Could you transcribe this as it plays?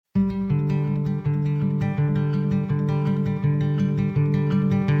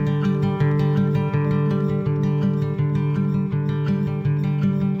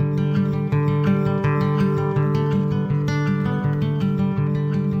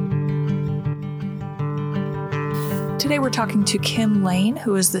Today we're talking to Kim Lane,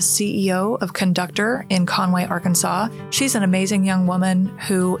 who is the CEO of Conductor in Conway, Arkansas. She's an amazing young woman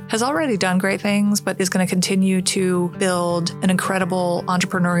who has already done great things, but is going to continue to build an incredible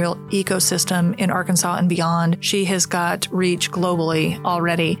entrepreneurial ecosystem in Arkansas and beyond. She has got reach globally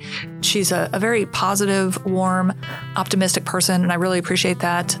already. She's a very positive, warm, optimistic person, and I really appreciate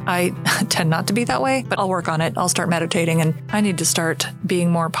that. I tend not to be that way, but I'll work on it. I'll start meditating, and I need to start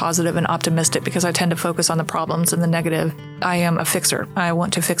being more positive and optimistic because I tend to focus on the problems and the negative. I am a fixer. I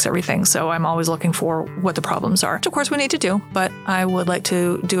want to fix everything, so I'm always looking for what the problems are, which of course we need to do, but I would like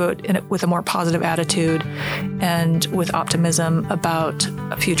to do it with a more positive attitude and with optimism about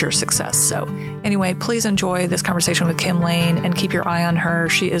future success. So anyway, please enjoy this conversation with Kim Lane and keep your eye on her.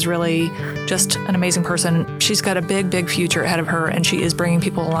 She is really just an amazing person. She's got a big, big future ahead of her, and she is bringing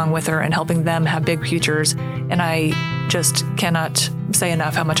people along with her and helping them have big futures. And I just cannot say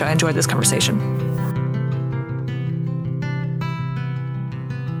enough how much I enjoyed this conversation.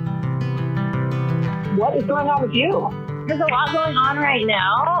 What is going on with you? There's a lot going on right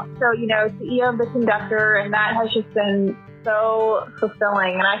now. So, CEO of the Conductor, and that has just been so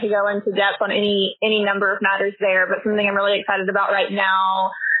fulfilling. And I could go into depth on any number of matters there, but something I'm really excited about right now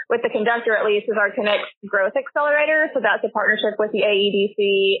with the Conductor, at least, is our Connect Growth Accelerator. So that's a partnership with the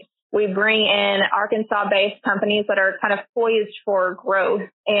AEDC. We bring in Arkansas-based companies that are kind of poised for growth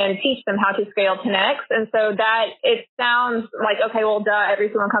and teach them how to scale Connects. And so that, it sounds like, okay, well, duh, every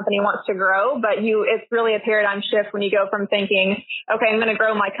single company wants to grow, but it's really a paradigm shift when you go from thinking, okay, I'm going to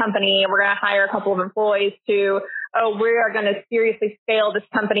grow my company and we're going to hire a couple of employees to, oh, we are going to seriously scale this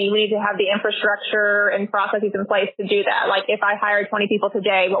company. We need to have the infrastructure and processes in place to do that. Like if I hired 20 people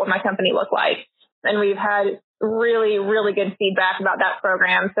today, what would my company look like? And we've had really, really good feedback about that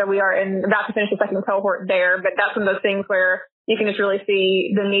program. So we are about to finish the second cohort there, but that's one of those things where you can just really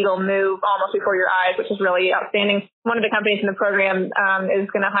see the needle move almost before your eyes, which is really outstanding. One of the companies in the program is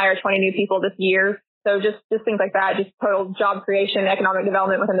going to hire 20 new people this year. So just things like that, just total job creation, economic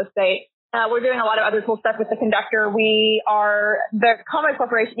development within the state. We're doing a lot of other cool stuff with the Conductor. We are the Conway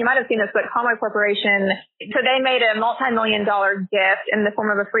Corporation. You might have seen this, but Conway Corporation, so they made a multi-million-dollar gift in the form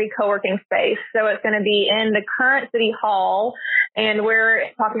of a free co-working space. So it's going to be in the current City Hall. And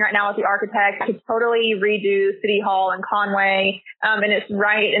we're talking right now with the architect to totally redo City Hall in Conway. And it's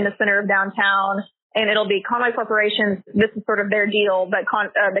right in the center of downtown. And it'll be Conway Corporation. This is sort of their deal, but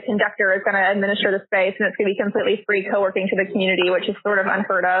the Conductor is going to administer the space, and it's going to be completely free co-working to the community, which is sort of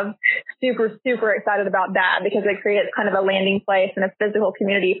unheard of. Super, super excited about that because it creates kind of a landing place and a physical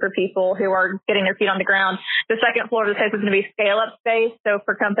community for people who are getting their feet on the ground. The second floor of the space is going to be scale-up space, so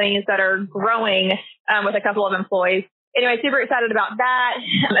for companies that are growing with a couple of employees. Anyway, super excited about that.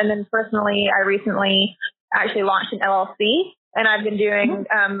 And then personally, I recently actually launched an LLC. And I've been doing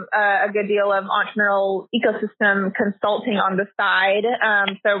a good deal of entrepreneurial ecosystem consulting on the side,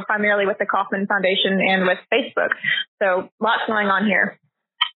 so primarily with the Kauffman Foundation and with Facebook. So lots going on here.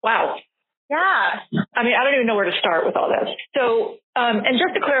 Wow. Yeah. I mean, I don't even know where to start with all this. So, and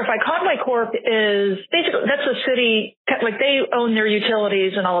just to clarify, Conway Corp is basically, that's a city, like they own their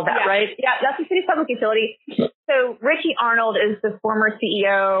utilities and all of that, right? Yeah, that's the city's public utility. So Richie Arnold is the former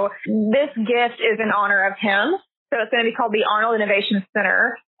CEO. This gift is in honor of him. So it's going to be called the Arnold Innovation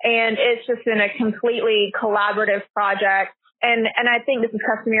Center. And it's just been a completely collaborative project. And I think this is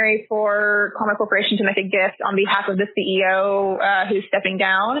customary for Conway Corporation to make a gift on behalf of the CEO who's stepping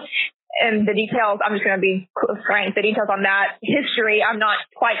down. And the details, I'm just going to be frank, the details on that history, I'm not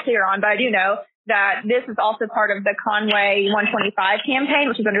quite clear on, but I do know that this is also part of the Conway 125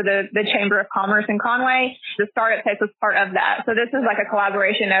 campaign, which is under the Chamber of Commerce in Conway. The startup place was part of that. So this is like a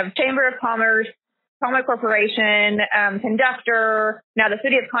collaboration of Chamber of Commerce, Conway Corporation, Conductor. Now the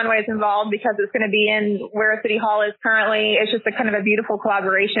city of Conway is involved because it's going to be in where City Hall is currently. It's just a kind of a beautiful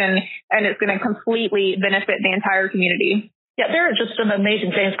collaboration, and it's going to completely benefit the entire community. Yeah, there are just some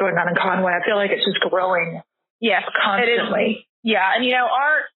amazing things going on in Conway. I feel like it's just growing. Yes, constantly. Yeah, and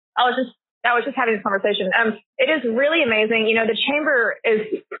I was just having this conversation. It is really amazing. The chamber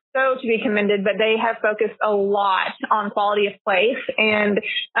is so to be commended, but they have focused a lot on quality of place. And,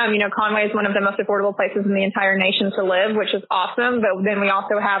 Conway is one of the most affordable places in the entire nation to live, which is awesome. But then we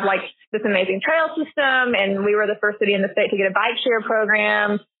also have like this amazing trail system. And we were the first city in the state to get a bike share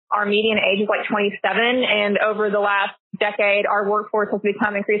program. Our median age is like 27. And over the last decade, our workforce has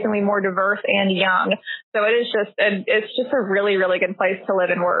become increasingly more diverse and young. So it's just a really, really good place to live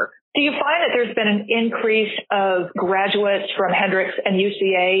and work. Do you find that there's been an increase of graduates from Hendrix and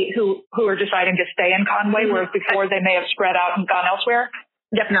UCA who are deciding to stay in Conway, whereas before they may have spread out and gone elsewhere?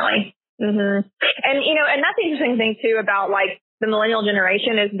 Definitely. Mm-hmm. And, and that's the interesting thing, too, about like the millennial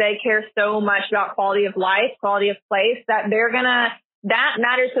generation is they care so much about quality of life, quality of place, that that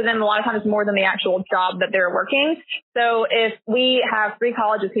matters to them a lot of times more than the actual job that they're working. So if we have 3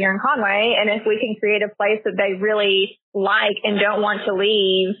 colleges here in Conway, and if we can create a place that they really like and don't want to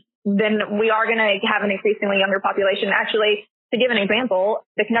leave, then we are going to have an increasingly younger population. Actually, to give an example,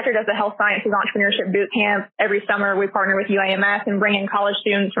 the Conductor does a health sciences entrepreneurship boot camp every summer. We partner with UAMS and bring in college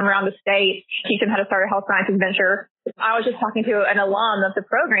students from around the state, teach them how to start a health sciences venture. I was just talking to an alum of the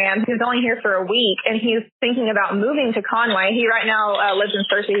program who's only here for a week, and he's thinking about moving to Conway. He right now lives in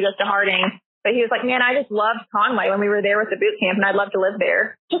Searcy. He goes to Harding. But he was like, man, I just loved Conway when we were there with the boot camp, and I'd love to live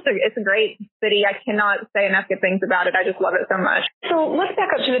there. It's a great city. I cannot say enough good things about it. I just love it so much. So let's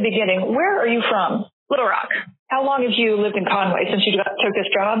back up to the beginning. Where are you from? Little Rock. How long have you lived in Conway since you took this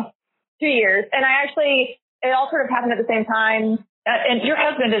job? 2 years. And it all sort of happened at the same time. And your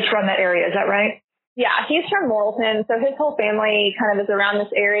husband is from that area, is that right? Yeah, he's from Morrilton. So his whole family kind of is around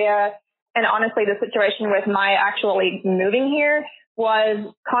this area. And honestly, the situation with my actually moving here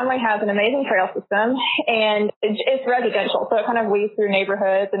was Conway has an amazing trail system, and it's residential. So it kind of weaves through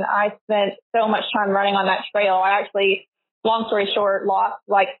neighborhoods. And I spent so much time running on that trail. I actually, long story short, lost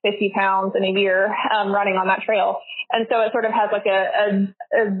like 50 pounds in a year running on that trail. And so it sort of has like a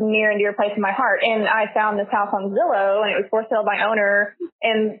near and dear place in my heart. And I found this house on Zillow, and it was for sale by owner.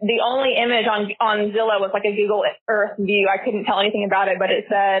 And the only image on Zillow was like a Google Earth view. I couldn't tell anything about it, but it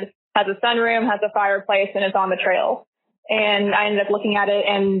said, has a sunroom, has a fireplace, and it's on the trail. And I ended up looking at it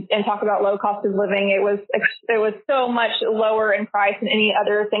and talk about low cost of living. It was so much lower in price than any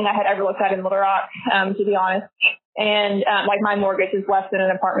other thing I had ever looked at in Little Rock, to be honest. And like my mortgage is less than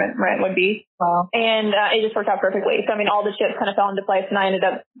an apartment rent would be. Wow. And it just worked out perfectly. So, I mean, all the chips kind of fell into place, and I ended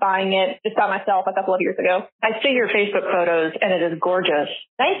up buying it just by myself a couple of years ago. I see your Facebook photos, and it is gorgeous.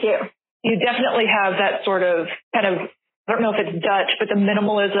 Thank you. You definitely have that sort of kind of, I don't know if it's Dutch, but the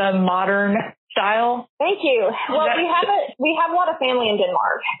minimalism, modern style. Thank you. Well, we have a lot of family in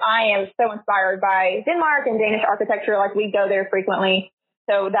Denmark. I am so inspired by Denmark and Danish architecture. Like, we go there frequently.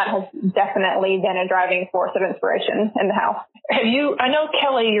 So that has definitely been a driving force of inspiration in the house. I know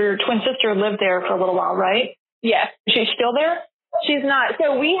Kelly, your twin sister, lived there for a little while, right? Yes. She's still there? She's not.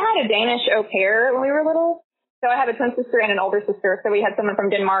 So we had a Danish au pair when we were little. So I have a twin sister and an older sister. So we had someone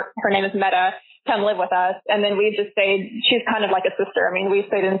from Denmark. Her name is Meta. Come live with us. And then we just stayed, she's kind of like a sister. I mean, we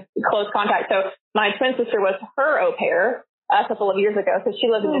stayed in close contact. So my twin sister was her au pair a couple of years ago. So she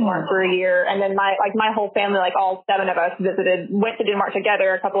lived in Denmark for a year. And then my whole family, like all 7 of us went to Denmark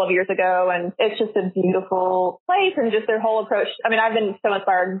together a couple of years ago. And it's just a beautiful place, and just their whole approach. I mean, I've been so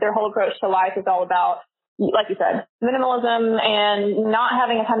inspired. Their whole approach to life is all about, like you said, minimalism and not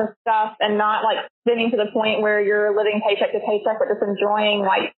having a ton of stuff, and not like getting to the point where you're living paycheck to paycheck, but just enjoying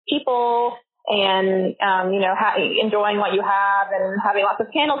like people and, enjoying what you have, and having lots of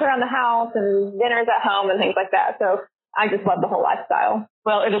candles around the house and dinners at home and things like that. So I just love the whole lifestyle.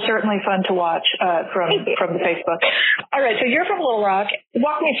 Well, it is certainly fun to watch from the Facebook. All right. So you're from Little Rock.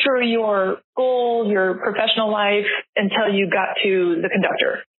 Walk me through your school, your professional life until you got to the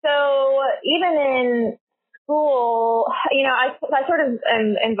Conductor. So even in school, I sort of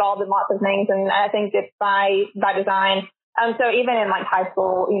am involved in lots of things, and I think it's by design. So even in like high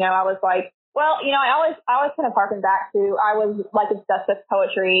school, I was like, well, I always kind of harken back to, I was like obsessed with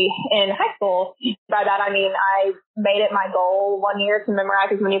poetry in high school. By that, I mean, I made it my goal one year to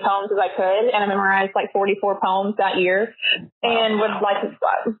memorize as many poems as I could. And I memorized like 44 poems that year, and would like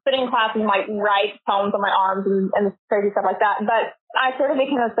sit in class and like write poems on my arms and crazy stuff like that. But I sort of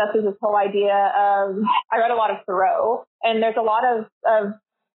became obsessed with this whole idea of, I read a lot of Thoreau, and there's a lot of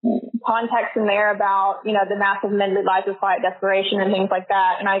context in there about, the massive men lives of quiet desperation and things like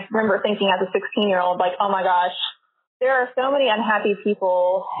that. And I remember thinking as a 16-year-old, like, oh my gosh, there are so many unhappy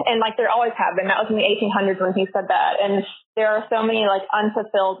people, and like there always have been. That was in the 1800s when he said that. And there are so many like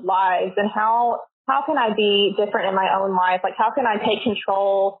unfulfilled lives. And how can I be different in my own life? Like, how can I take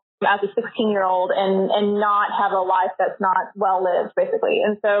control as a 16-year-old and not have a life that's not well lived, basically?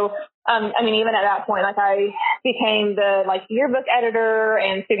 And so, even at that point, like I became the like yearbook editor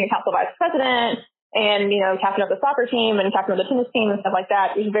and student council vice president, and, captain of the soccer team and captain of the tennis team and stuff like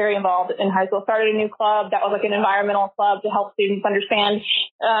that. I was very involved in high school. Started a new club that was like an environmental club to help students understand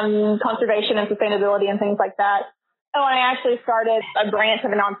conservation and sustainability and things like that. Oh, and I actually started a branch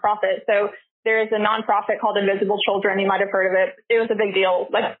of a nonprofit. So there is a nonprofit called Invisible Children. You might have heard of it. It was a big deal,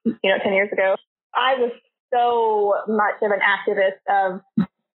 10 years ago. I was so much of an activist of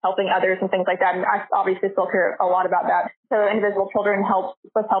helping others and things like that. And I obviously still care a lot about that. So Indivisible Children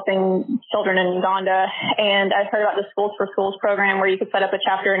was helping children in Uganda. And I heard about the Schools for Schools program where you could set up a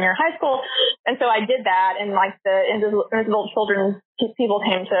chapter in your high school. And so I did that. And like the Indivisible Children people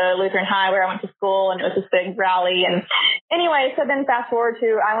came to Lutheran High where I went to school, and it was this big rally. And anyway, so then fast forward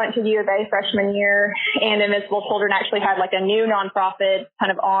to I went to U of A freshman year, and Indivisible Children actually had like a new nonprofit kind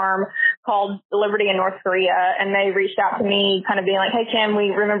of arm called Liberty in North Korea. And they reached out to me kind of being like, hey, Kim,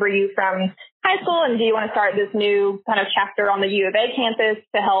 we remember you from high school, and do you want to start this new kind of chapter on the U of A campus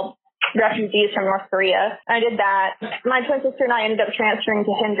to help refugees from North Korea? I did that. My twin sister and I ended up transferring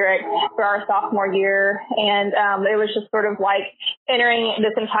to Hendrix for our sophomore year, and it was just sort of like entering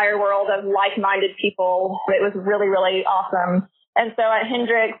this entire world of like-minded people. It was really, really awesome. And so at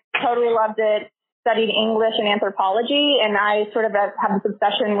Hendrix, totally loved it. Studied English and anthropology, and I sort of have this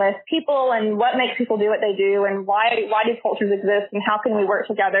obsession with people and what makes people do what they do, and why do cultures exist, and how can we work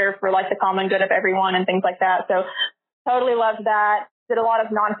together for like the common good of everyone and things like that. So totally loved that. Did a lot of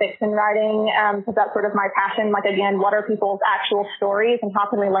nonfiction writing because that's sort of my passion. Like, again, what are people's actual stories and how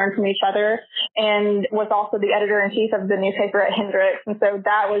can we learn from each other? And was also the editor-in-chief of the newspaper at Hendrix. And so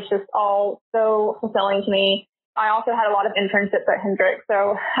that was just all so fulfilling to me. I also had a lot of internships at Hendrix.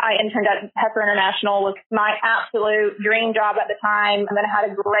 So I interned at Heifer International, was my absolute dream job at the time. And then I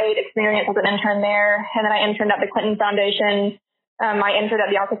had a great experience as an intern there. And then I interned at the Clinton Foundation. I interned at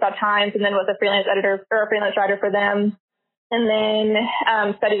the Arkansas Times, and then was a freelance editor or a freelance writer for them. And then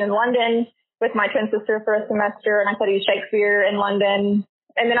studied in London with my twin sister for a semester, and I studied Shakespeare in London.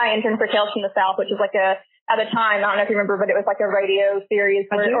 And then I interned for Tales from the South, which is like at the time, I don't know if you remember, but it was like a radio series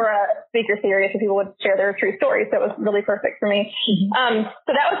or a speaker series where people would share their true stories. So it was really perfect for me. Mm-hmm.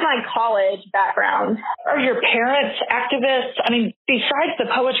 So that was my college background. Are your parents activists? I mean, besides the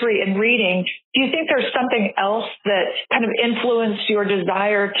poetry and reading, do you think there's something else that kind of influenced your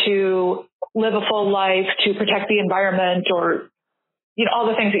desire to live a full life, to protect the environment, or, you know, all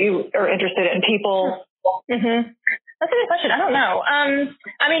the things that you are interested in, people? Mm-hmm. That's a good question. I don't know.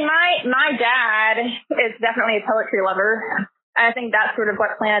 I mean, my dad is definitely a poetry lover. I think that's sort of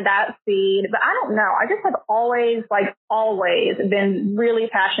what planted that seed. But I don't know. I just have always been really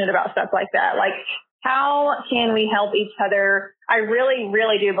passionate about stuff like that. Like, how can we help each other? I really,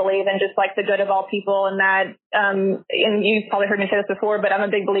 really do believe in just like the good of all people, and that, and you've probably heard me say this before, but I'm a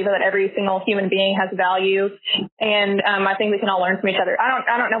big believer that every single human being has value. And I think we can all learn from each other. I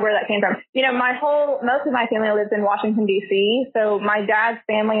don't know where that came from. You know, most of my family lives in Washington, D.C. So my dad's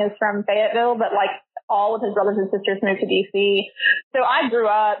family is from Fayetteville, but like all of his brothers and sisters moved to D.C. So I grew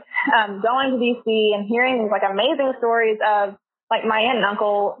up going to D.C. and hearing these like amazing stories of, like, my aunt and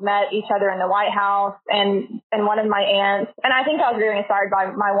uncle met each other in the White House, and one of my aunts, and I think I was very inspired by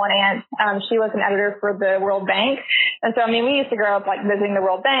my one aunt. She was an editor for the World Bank. And so, I mean, we used to grow up like visiting the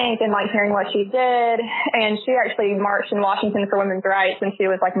World Bank and like hearing what she did. And she actually marched in Washington for women's rights when she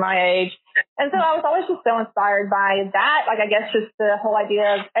was like my age. And so I was always just so inspired by that. Like, I guess just the whole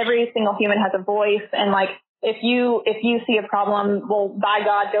idea of every single human has a voice. And like, if you see a problem, well, by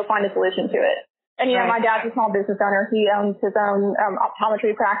God, go find a solution to it. And, you know, my dad's a small business owner. He owns his own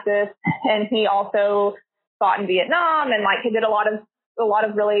optometry practice, and he also fought in Vietnam, and like he did a lot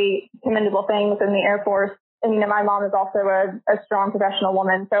of really commendable things in the Air Force. And, you know, my mom is also a strong professional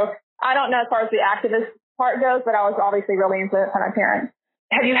woman. So I don't know as far as the activist part goes, but I was obviously really influenced by my parents.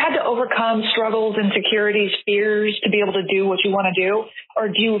 Have you had to overcome struggles, insecurities, fears to be able to do what you want to do? Or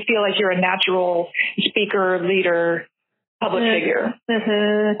do you feel like you're a natural speaker, leader, public figure?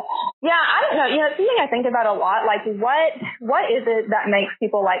 Mm-hmm. Yeah, I don't know. You know, it's something I think about a lot. Like, what is it that makes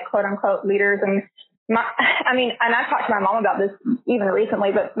people like quote unquote leaders? And and I talked to my mom about this even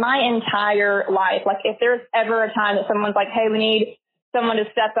recently, but my entire life, like if there's ever a time that someone's like, hey, we need someone to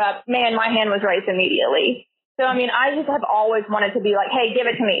step up, man, my hand was raised immediately. So, I mean, I just have always wanted to be like, hey, give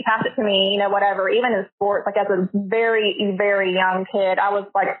it to me, pass it to me, you know, whatever. Even in sports, like as a very, very young kid, I was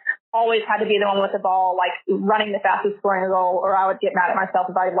like, always had to be the one with the ball, like running the fastest scoring goal, or I would get mad at myself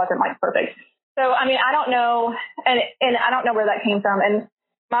if I wasn't like perfect. So, I mean, I don't know. And I don't know where that came from. And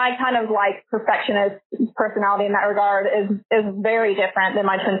my kind of like perfectionist personality in that regard is very different than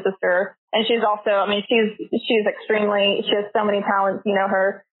my twin sister. And she's also, I mean, she's extremely, she has so many talents, you know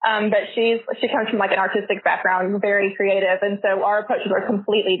her. But she comes from like an artistic background, very creative. And so our approaches are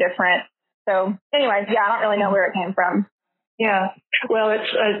completely different. So anyways, yeah, I don't really know where it came from. Yeah. Well,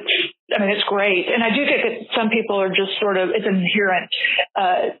 it's great. And I do think that some people are just sort of, it's an inherent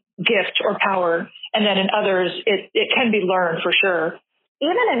gift or power. And then in others, it can be learned for sure.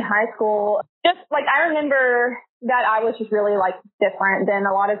 Even in high school, just like I remember that I was just really like different than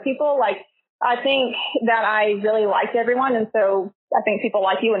a lot of people. Like I think that I really liked everyone. And so I think people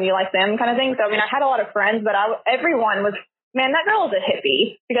like you when you like them kind of thing. So, I mean, I had a lot of friends, but everyone was, man, that girl is a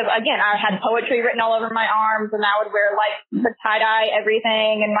hippie. Because again, I had poetry written all over my arms, and I would wear like the tie-dye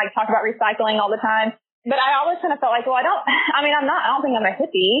everything and like talk about recycling all the time. But I always kind of felt like, well, I don't think I'm a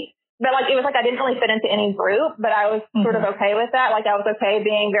hippie. But like, it was like I didn't really fit into any group, but I was sort of okay with that. Like, I was okay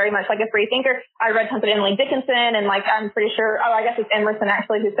being very much like a free thinker. I read something in Emily Dickinson, and like, I'm pretty sure, I guess it's Emerson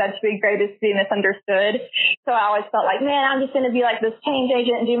actually who said to be great is to be misunderstood. So I always felt like, man, I'm just going to be like this change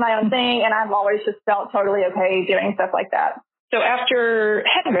agent and do my own thing. And I've always just felt totally okay doing stuff like that. So after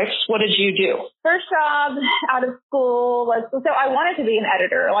Hendrix, what did you do? First job out of school was, so I wanted to be an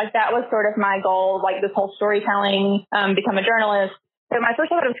editor. Like, that was sort of my goal, like this whole storytelling, become a journalist. So my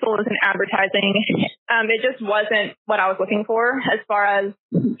first job out of school was in advertising. It just wasn't what I was looking for as far as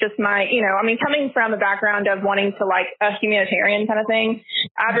just my, coming from a background of wanting to like a humanitarian kind of thing,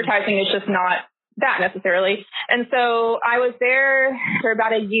 advertising is just not that necessarily. And so I was there for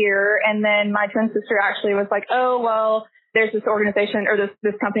about a year, and then my twin sister actually was like, oh, well, there's this organization or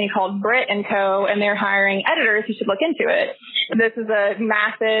this company called Brit & Co., and they're hiring editors. You should look into it. This is a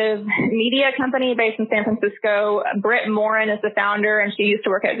massive media company based in San Francisco. Britt Morin is the founder, and she used to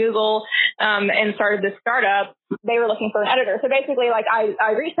work at Google and started this startup. They were looking for an editor. So basically, like,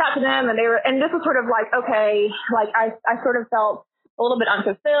 I reached out to them, and this was sort of like, okay, like I sort of felt a little bit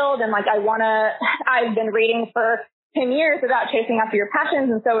unfulfilled, and like I've been reading for 10 years without chasing after your passions.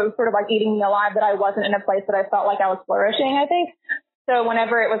 And so it was sort of like eating me alive that I wasn't in a place that I felt like I was flourishing, I think. So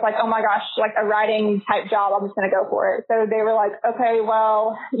whenever it was like, oh my gosh, like a writing type job, I'm just going to go for it. So they were like, okay,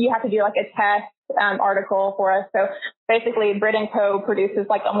 well, you have to do like a test article for us. So basically Brit & Co. produces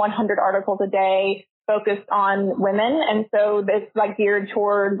like 100 articles a day focused on women. And so it's like geared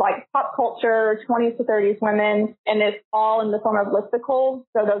toward like pop culture, 20s to 30s women. And it's all in the form of listicles.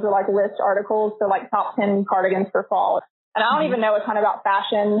 So those are like list articles. So like top 10 cardigans for fall. And I don't even know a ton about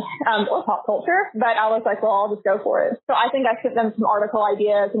fashion or pop culture, but I was like, well, I'll just go for it. So I think I sent them some article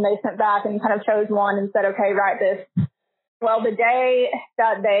ideas, and they sent back and kind of chose one and said, okay, write this. Well, the day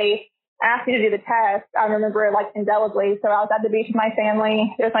that they asked me to do the test, I remember it like indelibly. So I was at the beach with my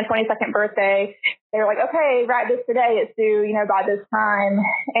family. It was my 22nd birthday. They were like, okay, write this today. It's due, by this time.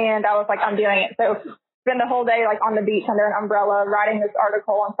 And I was like, I'm doing it. So spend the whole day like on the beach under an umbrella, writing this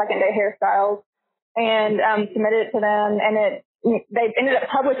article on second day hairstyles, and submitted it to them. And they ended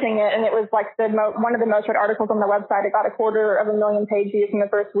up publishing it. And it was like one of the most read articles on the website. It got 250,000 page views in the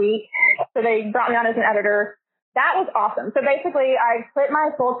first week. So they brought me on as an editor. That was awesome. So basically, I quit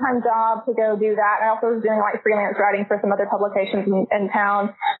my full-time job to go do that. I also was doing like freelance writing for some other publications in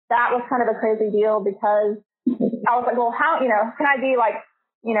town. That was kind of a crazy deal because I was like, well, how, can I be like,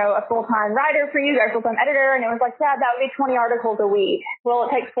 a full-time writer for you, a full-time editor? And it was like, yeah, that would be 20 articles a week. Well,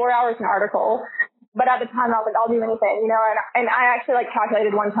 it takes 4 hours an article. But at the time, I was like, I'll do anything, and I actually like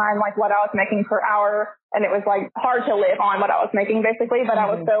calculated one time like what I was making per hour. And it was like hard to live on what I was making basically. But I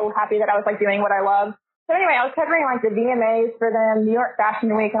was so happy that I was like doing what I loved. So anyway, I was covering like the VMAs for them, New York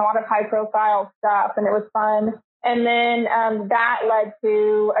Fashion Week, and a lot of high profile stuff, and it was fun. And then that led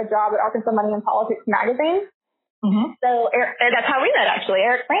to a job at Arkansas Money and Politics magazine. Mm-hmm. So that's how we met, actually,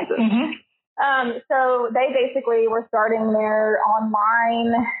 Eric Francis. Mm-hmm. So they basically were starting their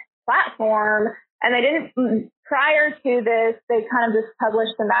online platform, and they didn't, prior to this, they kind of just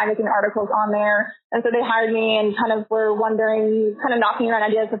published the magazine articles on there. And so they hired me and kind of were wondering, kind of knocking around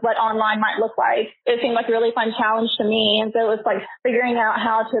ideas of what online might look like. It seemed like a really fun challenge to me. And so it was like figuring out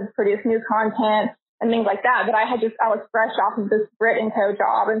how to produce new content and things like that. But I was fresh off of this Brit & Co.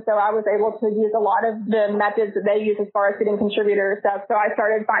 job. And so I was able to use a lot of the methods that they use as far as getting contributor stuff. So I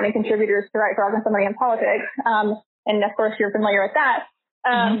started finding contributors to write for Arkansas Money and Politics. And of course, you're familiar with that.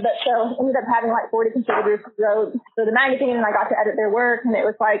 But so ended up having like 40 contributors who wrote for the magazine, and I got to edit their work. And it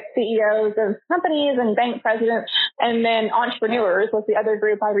was like CEOs of companies and bank presidents, and then entrepreneurs was the other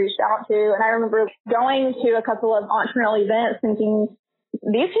group I reached out to. And I remember going to a couple of entrepreneurial events thinking,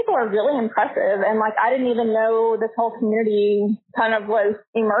 these people are really impressive. And like, I didn't even know this whole community kind of was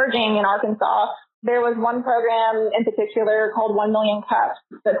emerging in Arkansas. There was one program in particular called 1 Million Cups.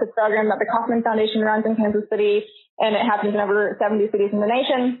 That's a program that the Kauffman Foundation runs in Kansas City, and it happens in over 70 cities in the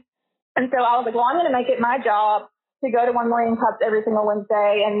nation. And so I was like, well, I'm going to make it my job to go to 1 Million Cups every single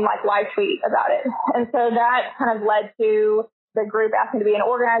Wednesday and like live tweet about it. And so that kind of led to the group asking to be an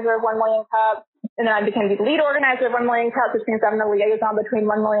organizer of 1 Million Cups. And then I became the lead organizer of 1 Million Cups, which means I'm the liaison between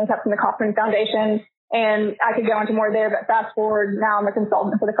 1 Million Cups and the Kauffman Foundation. And I could go into more there, but fast forward, now I'm a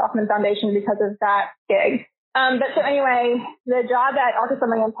consultant for the Kauffman Foundation because of that gig. But so anyway, the job at Arkansas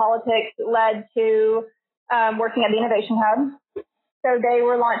Money and Politics led to working at the Innovation Hub. So they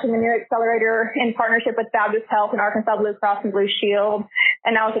were launching a new accelerator in partnership with Baptist Health and Arkansas Blue Cross and Blue Shield.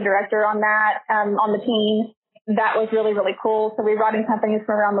 And I was a director on that, on the team. That was really, really cool. So we brought in companies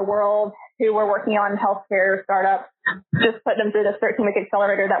from around the world who were working on healthcare startups, just put them through this 13-week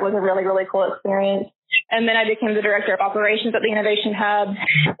accelerator. That was a really, really cool experience. And then I became the director of operations at the Innovation Hub.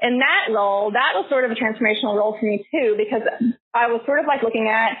 And that role, that was sort of a transformational role for me too, because I was sort of like looking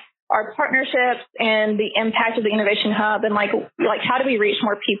at our partnerships and the impact of the Innovation Hub and like how do we reach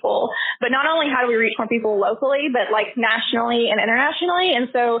more people? But not only how do we reach more people locally, but like nationally and internationally. And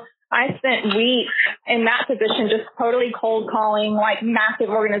so I spent weeks in that position just totally cold calling like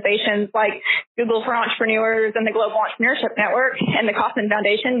massive organizations like Google for Entrepreneurs and the Global Entrepreneurship Network and the Kauffman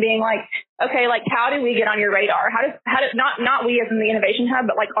Foundation, being like, okay, like how do we get on your radar? How does not we as in the Innovation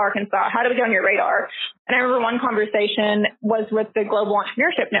Hub, but like Arkansas, how do we get on your radar? And I remember one conversation was with the Global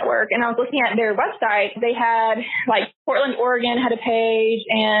Entrepreneurship Network, and I was looking at their website. They had like Portland, Oregon had a page,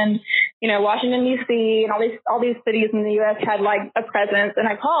 and Washington D.C. and all these cities in the U.S. had like a presence. And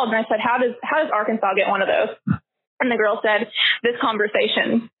I called and I said, how does Arkansas get one of those? And the girl said, this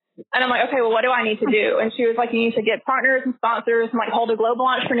conversation. And I'm like, okay, well, what do I need to do? And she was like, you need to get partners and sponsors and like hold a global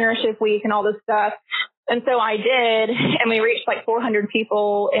entrepreneurship week and all this stuff. And so I did, and we reached like 400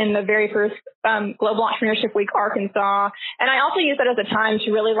 people in the very first Global Entrepreneurship Week, Arkansas. And I also used that as a time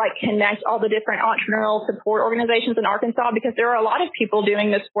to really like connect all the different entrepreneurial support organizations in Arkansas, because there are a lot of people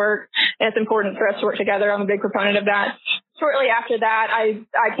doing this work, and it's important for us to work together. I'm a big proponent of that. Shortly after that,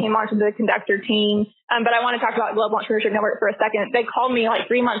 I came onto the conductor team, but I want to talk about Global Entrepreneurship Network for a second. They called me like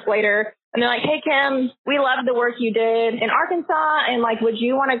 3 months later, and they're like, hey, Kim, we love the work you did in Arkansas, and like, would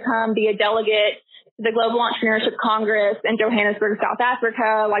you want to come be a delegate the Global Entrepreneurship Congress in Johannesburg, South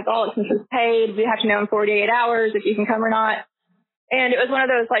Africa, like all expenses paid. We have to know in 48 hours if you can come or not. And it was one of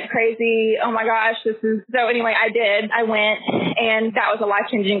those like crazy, oh my gosh, so anyway, I did. I went, and that was a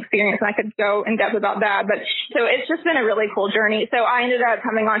life-changing experience, and I could go in depth about that. But so it's just been a really cool journey. So I ended up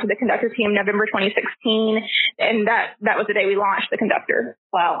coming onto the conductor team November 2016, and that was the day we launched the conductor.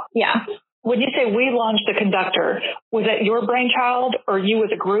 Wow. Yeah. When you say we launched the conductor, was that your brainchild or you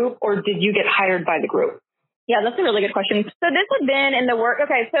as a group, or did you get hired by the group? Yeah, that's a really good question. So this had been in the work.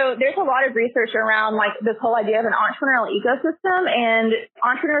 Okay, so there's a lot of research around like this whole idea of an entrepreneurial ecosystem, and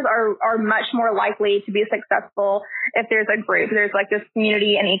entrepreneurs are much more likely to be successful if there's a group. There's like this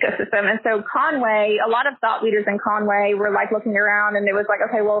community and ecosystem. And so Conway, a lot of thought leaders in Conway were like looking around, and it was like,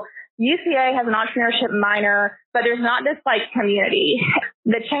 okay, well, UCA has an entrepreneurship minor, but there's not this like community.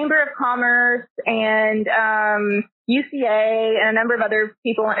 The Chamber of Commerce and UCA and a number of other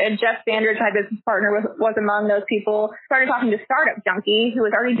people, and Jeff Sandridge, my business partner, was among those people, started talking to Startup Junkie, who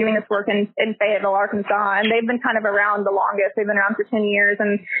was already doing this work in Fayetteville, Arkansas, and they've been kind of around the longest. They've been around for 10 years,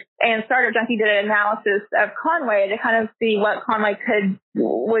 and Startup Junkie did an analysis of Conway to kind of see what Conway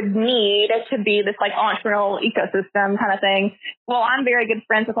would need to be this like entrepreneurial ecosystem kind of thing. Well, I'm very good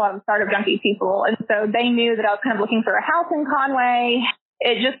friends with a lot of Startup Junkie people, and so they knew that I was kind of looking for a house in Conway.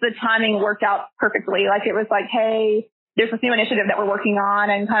 It just, the timing worked out perfectly. Like it was like, hey, there's this new initiative that we're working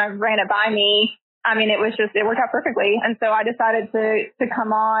on, and kind of ran it by me. I mean, it worked out perfectly. And so I decided to come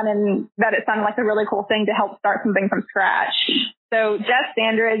on, and that it sounded like a really cool thing to help start something from scratch. So Jeff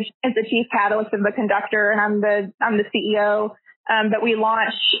Sandridge is the chief catalyst of the conductor, and I'm the CEO. But we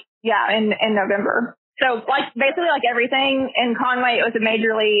launched, in November. So like basically like everything in Conway, it was a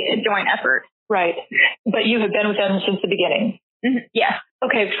majorly joint effort. Right. But you have been with them since the beginning. Mm-hmm. Yes.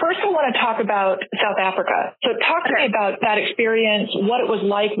 Okay, first I want to talk about South Africa. So talk to me about that experience, what it was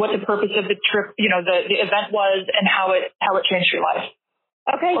like, what the purpose of the trip, the event was, and how it changed your life.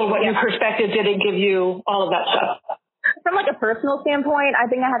 Okay. Or what new perspective did it give you, all of that stuff. From like a personal standpoint, I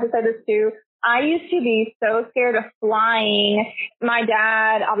think I have to say this too. I used to be so scared of flying. My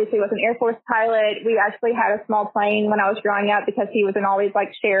dad obviously was an Air Force pilot. We actually had a small plane when I was growing up because he was in all these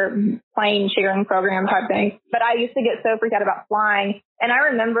like plane sharing program type things. But I used to get so freaked out about flying. And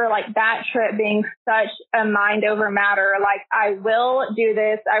I remember like that trip being such a mind over matter. Like, I will do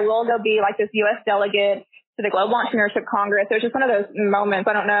this. I will go be like this U.S. delegate to the Global Entrepreneurship Congress. It was just one of those moments.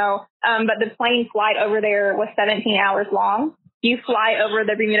 I don't know. But the plane flight over there was 17 hours long. You fly over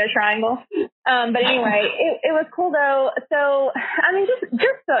the Bermuda Triangle. But anyway, it was cool though. So, I mean,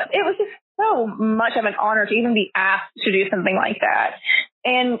 it was just so much of an honor to even be asked to do something like that.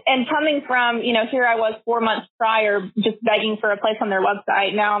 And coming from, here I was 4 months prior, just begging for a place on their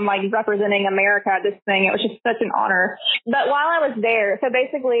website. Now I'm like representing America at this thing. It was just such an honor. But while I was there, so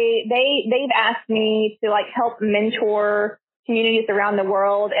basically they've asked me to like help mentor communities around the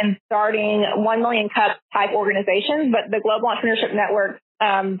world and starting 1 million cup type organizations. But the Global Entrepreneurship Network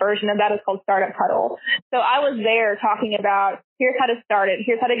version of that is called Startup Huddle. So I was there talking about, here's how to start it.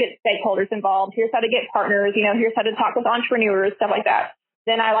 Here's how to get stakeholders involved. Here's how to get partners. Here's how to talk with entrepreneurs, stuff like that.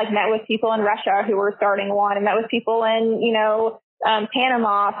 Then I met with people in Russia who were starting one, and met with people in,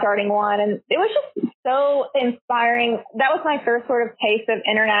 Panama starting one. And it was just so inspiring. That was my first sort of taste of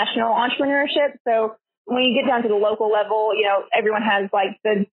international entrepreneurship. So when you get down to the local level, everyone has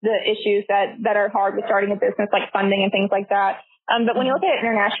the issues that are hard with starting a business, like funding and things like that. But when you look at it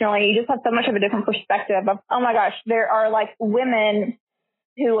internationally, you just have so much of a different perspective of, oh my gosh, there are women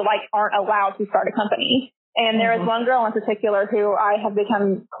who aren't allowed to start a company. And there was one girl in particular who I have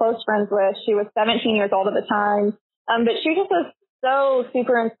become close friends with. She was 17 years old at the time. But she just was so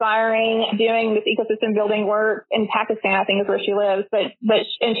super inspiring doing this ecosystem building work in Pakistan, I think is where she lives.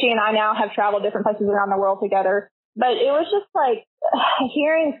 And she and I now have traveled different places around the world together. But it was just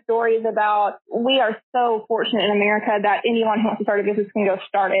hearing stories about, we are so fortunate in America that anyone who wants to start a business can go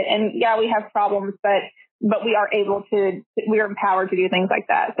start it. And yeah, we have problems, but we are we are empowered to do things like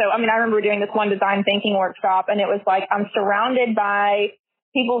that. So, I remember doing this one design thinking workshop, and it was I'm surrounded by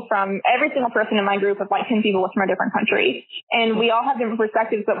people from every single person in my group of 10 people from a different country. And we all have different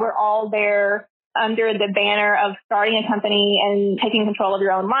perspectives, but we're all there under the banner of starting a company and taking control of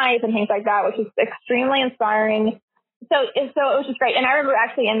your own life and things like that, which is extremely inspiring. So it was just great. And I remember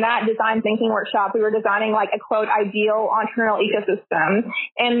actually in that design thinking workshop, we were designing a quote ideal entrepreneurial ecosystem.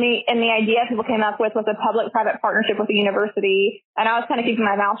 And the idea people came up with was a public-private partnership with a university. And I was kind of keeping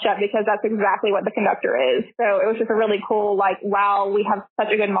my mouth shut because that's exactly what the Conductor is. So it was just a really cool, wow, we have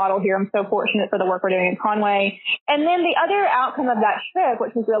such a good model here. I'm so fortunate for the work we're doing in Conway. And then the other outcome of that trip,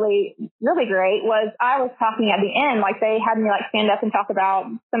 which was really, really great, was I was talking at the end, they had me stand up and talk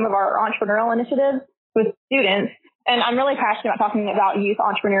about some of our entrepreneurial initiatives with students. And I'm really passionate about talking about youth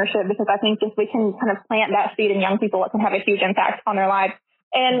entrepreneurship because I think if we can kind of plant that seed in young people, it can have a huge impact on their lives.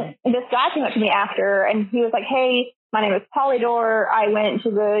 And this guy came up to me after, and he was like, hey, my name is Polydor. I went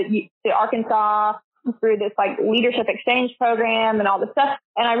to the Arkansas through this leadership exchange program and all this stuff.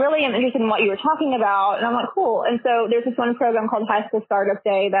 And I really am interested in what you were talking about. And I'm like, cool. And so there's this one program called High School Startup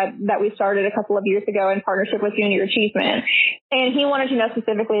Day that we started a couple of years ago in partnership with Junior Achievement. And he wanted to know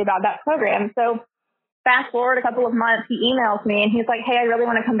specifically about that program. So fast forward a couple of months, he emails me and he's like, hey, I really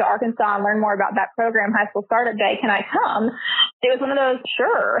want to come to Arkansas and learn more about that program, High School Startup Day. Can I come? It was one of those,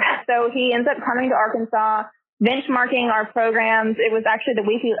 sure. So he ends up coming to Arkansas, benchmarking our programs. It was actually the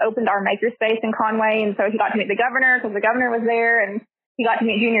week he opened our makerspace in Conway. And so he got to meet the governor because the governor was there, and he got to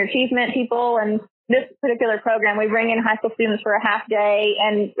meet Junior Achievement people. And this particular program, we bring in high school students for a half day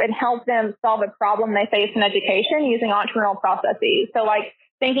and help them solve a problem they face in education using entrepreneurial processes. So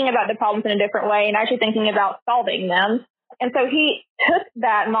thinking about the problems in a different way and actually thinking about solving them. And so he took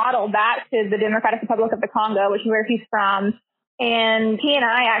that model back to the Democratic Republic of the Congo, which is where he's from. And he and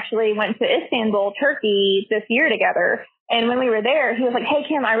I actually went to Istanbul, Turkey this year together. And when we were there, he was like, hey,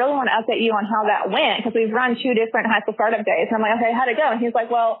 Kim, I really want to update you on how that went because we've run 2 different high school startup days. And I'm like, okay, how'd it go? And he's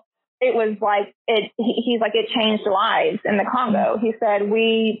like, well, it was it changed lives in the Congo. He said,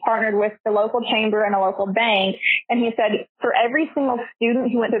 we partnered with the local chamber and a local bank. And he said, for every single student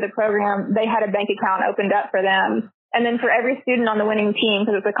who went through the program, they had a bank account opened up for them. And then for every student on the winning team,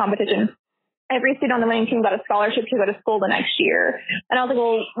 because it's a competition, every student on the winning team got a scholarship to go to school the next year. And I was like,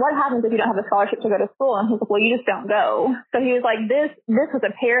 well, what happens if you don't have a scholarship to go to school? And he's like, well, you just don't go. So he was like, this was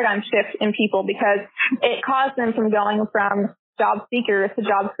a paradigm shift in people because it caused them from going from job seekers to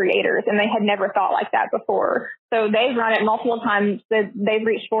job creators, and they had never thought like that before. So they've run it multiple times. They've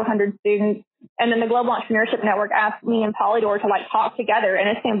reached 400 students. And then the Global Entrepreneurship Network asked me and Polydor to talk together in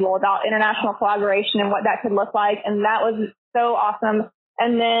Istanbul about international collaboration and what that could look like. And that was so awesome.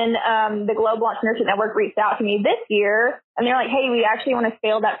 And then the Global Entrepreneurship Network reached out to me this year, and they're like, hey, we actually want to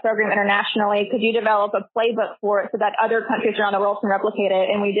scale that program internationally. Could you develop a playbook for it so that other countries around the world can replicate it?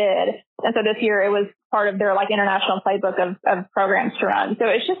 And we did. And so this year it was part of their international playbook of programs to run. So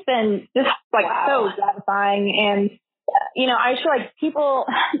it's just been so gratifying. And, I feel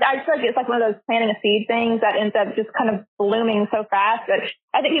like it's one of those planting a seed things that ends up just kind of blooming so fast that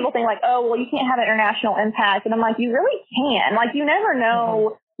I think people think oh, well, you can't have an international impact. And I'm like, you really can. You never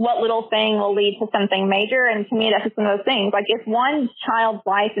know what little thing will lead to something major. And to me, that's just one of those things. If one child's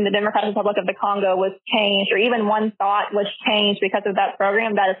life in the Democratic Republic of the Congo was changed, or even one thought was changed because of that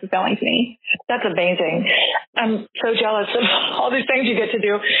program, that is fulfilling to me. That's amazing. I'm so jealous of all these things you get to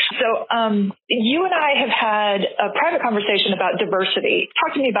do. So you and I have had a private conversation about diversity.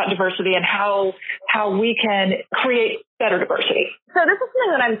 Talk to me about diversity and how we can create better diversity. So this is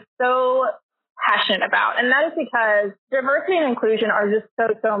something that I'm so passionate about. And that is because diversity and inclusion are just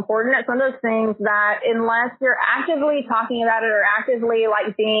so, so important. It's one of those things that unless you're actively talking about it or actively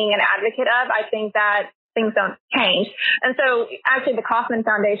like being an advocate of, I think that things don't change. And so actually the Kauffman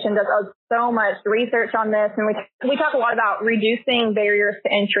Foundation does so much research on this. And we talk a lot about reducing barriers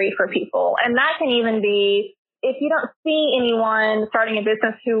to entry for people. And that can even be, if you don't see anyone starting a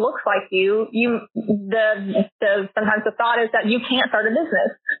business who looks like you, sometimes the thought is that you can't start a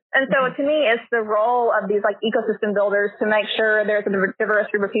business. And so to me, it's the role of these like ecosystem builders to make sure there's a diverse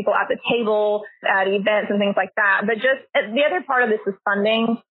group of people at the table, at events and things like that. But just the other part of this is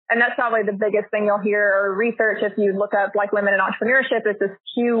funding. And that's probably the biggest thing you'll hear or research if you look up like women in entrepreneurship is this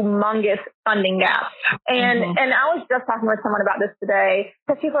humongous funding gap. And I was just talking with someone about this today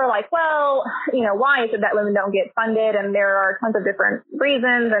because people are like, well, why is it that women don't get funded? And there are tons of different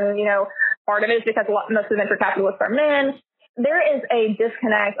reasons. And, part of it is because most of the venture capitalists are men. There is a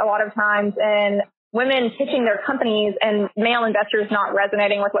disconnect a lot of times in women pitching their companies and male investors not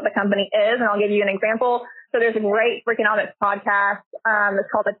resonating with what the company is. And I'll give you an example. So there's a great Freakonomics podcast. It's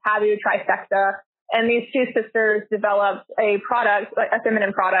called the Taboo Trifecta. And these two sisters developed a product, like a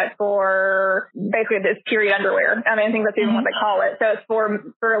feminine product for basically this period underwear. I think that's even what they call it. So it's for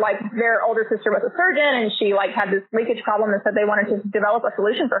like their older sister was a surgeon and she like had this leakage problem and said they wanted to develop a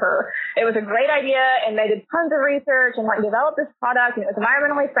solution for her. It was a great idea and they did tons of research and like developed this product and it was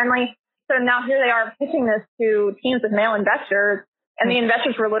environmentally friendly. So now here they are pitching this to teams of male investors. And the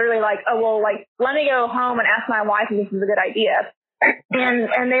investors were literally like, oh, well, like, let me go home and ask my wife if this is a good idea.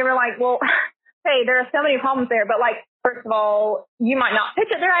 And they were like, well, hey, there are so many problems there. But like, first of all, you might not pitch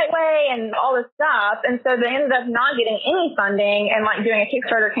it the right way and all this stuff. And so they ended up not getting any funding and like doing a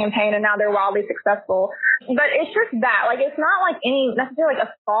Kickstarter campaign. And now they're wildly successful. But it's just that, like, it's not like any necessarily like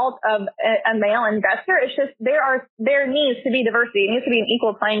a fault of a male investor. It's just there needs to be diversity. It needs to be an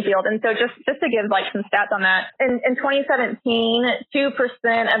equal playing field. And so just to give like some stats on that, in 2017, 2%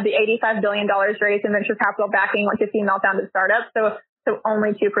 of the $85 billion raised in venture capital backing went to female founded startups. So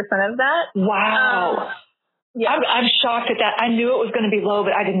only 2% of that. Wow. Yeah, I'm shocked at that. I knew it was going to be low,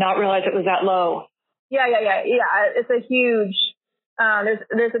 but I did not realize it was that low. Yeah. It's a huge.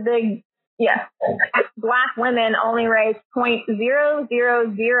 There's a big. Yeah, Black women only raised 0.0006% of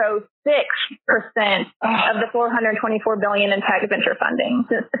the $424 billion in tech venture funding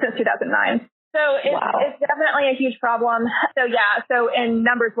since 2009. So it's definitely a huge problem. So in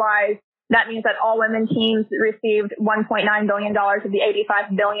numbers wise, that means that all women teams received $1.9 billion of the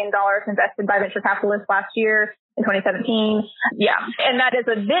 $85 billion invested by venture capitalists last year in 2017. Yeah. And that is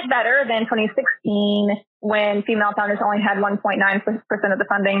a bit better than 2016 when female founders only had 1.9% of the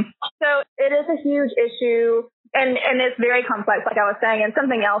funding. So it is a huge issue. And it's very complex, like I was saying. And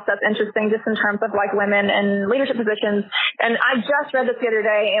something else that's interesting just in terms of like women in leadership positions. And I just read this the other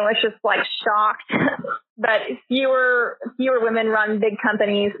day and was just like shocked that fewer women run big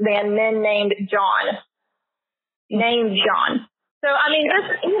companies than men named John. So,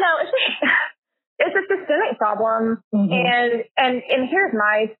 it's a systemic problem. And here's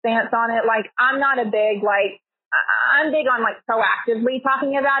my stance on it. Like, I'm big on like proactively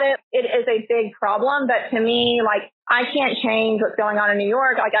talking about it. It is a big problem, but to me, like, I can't change what's going on in New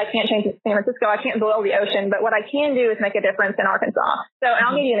York. Like, I can't change San Francisco. I can't boil the ocean, but what I can do is make a difference in Arkansas. So, and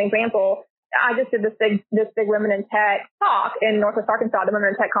I'll give you an example. I just did this big Women in Tech talk in Northwest Arkansas, the Women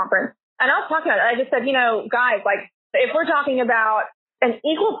in Tech conference. And I was talking about it. I just said, guys, like, if we're talking about an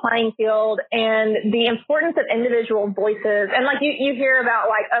equal playing field and the importance of individual voices. And like you hear about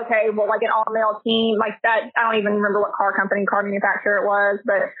like, okay, well, like an all male team like that. I don't even remember what car manufacturer it was,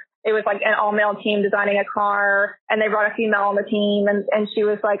 but it was like an all male team designing a car and they brought a female on the team. And she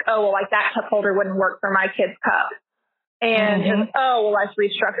was like, oh, well, like that cup holder wouldn't work for my kid's cup. And it was, oh, well, let's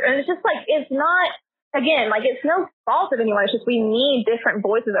restructure. And it's just like, it's not, again, like it's no fault of anyone. It's just, we need different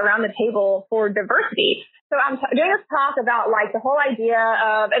voices around the table for diversity. So I'm doing this talk about like the whole idea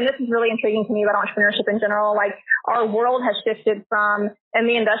of, and this is really intriguing to me about entrepreneurship in general, like our world has shifted from, in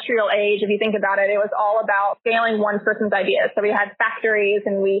the industrial age, if you think about it, it was all about scaling one person's ideas. So we had factories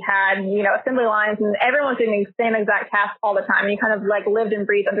and we had, assembly lines and everyone's doing the same exact task all the time. And you kind of like lived and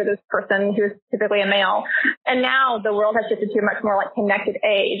breathed under this person who's typically a male. And now the world has shifted to a much more like connected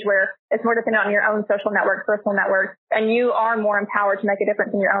age where it's more dependent on your own social network, personal network, and you are more empowered to make a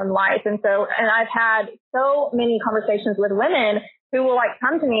difference in your own life. And I've had so many conversations with women who will like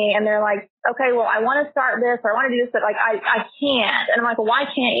come to me and they're like, okay, well, I want to start this or I want to do this, but like, I can't. And I'm like, well, why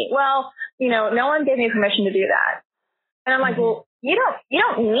can't you? Well, no one gave me permission to do that. And I'm like, well, you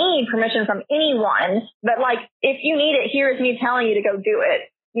don't need permission from anyone, but like, if you need it, here's me telling you to go do it.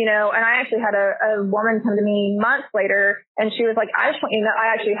 And I actually had a woman come to me months later, and she was like, I just want you to know,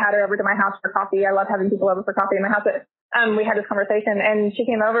 I actually had her over to my house for coffee. I love having people over for coffee in my house. But, we had this conversation, and she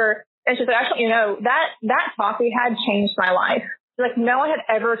came over, and she's like, I just want you to know that coffee had changed my life. She's like, no one had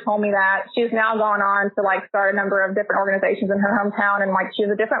ever told me that. She's now gone on to like start a number of different organizations in her hometown, and like she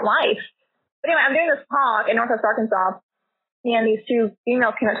has a different life. But anyway, I'm doing this talk in Northwest Arkansas, and these two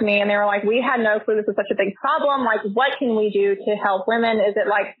females came up to me and they were like, we had no clue this was such a big problem. Like, what can we do to help women? Is it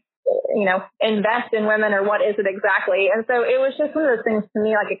like, invest in women, or what is it exactly? And so it was just one of those things to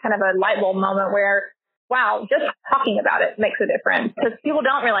me, like a kind of a light bulb moment where, wow, just talking about it makes a difference, because people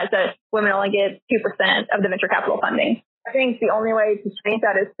don't realize that women only get 2% of the venture capital funding. I think the only way to change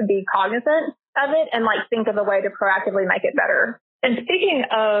that is to be cognizant of it and like think of a way to proactively make it better. And speaking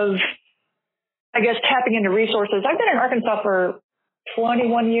of, I guess, tapping into resources, I've been in Arkansas for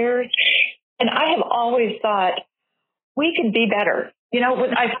 21 years, and I have always thought we could be better.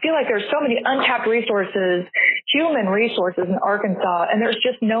 I feel like there's so many untapped resources, human resources in Arkansas, and there's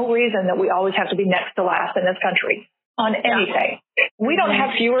just no reason that we always have to be next to last in this country on anything. We don't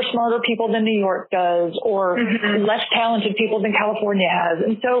have fewer, smarter people than New York does, or less talented people than California has.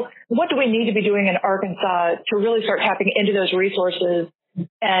 And so what do we need to be doing in Arkansas to really start tapping into those resources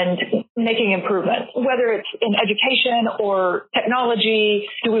and making improvements, whether it's in education or technology?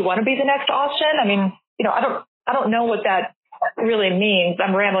 Do we want to be the next Austin? I mean, I don't know what that really means.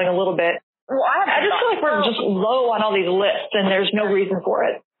 I'm rambling a little bit. Well, I just feel like we're just low on all these lists, and there's no reason for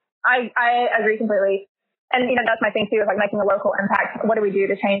it. I agree completely. And, that's my thing, too, is like making a local impact. What do we do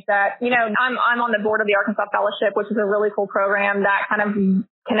to change that? I'm on the board of the Arkansas Fellowship, which is a really cool program that kind of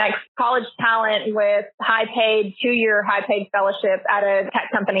connects college talent with high-paid, 2-year high-paid fellowship at a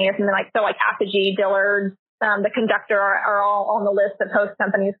tech company or something like so, like Apogee, Dillard, the Conductor are all on the list of host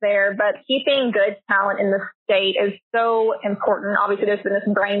companies there. But keeping good talent in the state is so important. Obviously, there's been this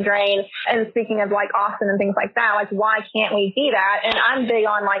brain drain. And speaking of like Austin and things like that, like, why can't we be that? And I'm big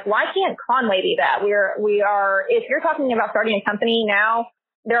on like, why can't Conway be that? We are, if you're talking about starting a company now,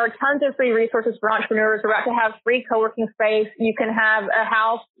 there are tons of free resources for entrepreneurs. We're about to have free co-working space. You can have a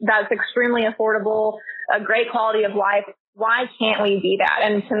house that's extremely affordable, a great quality of life. Why can't we be that?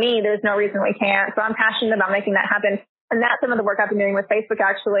 And to me, there's no reason we can't. So I'm passionate about making that happen. And that's some of the work I've been doing with Facebook,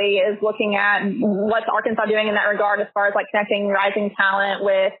 actually, is looking at what's Arkansas doing in that regard as far as like connecting rising talent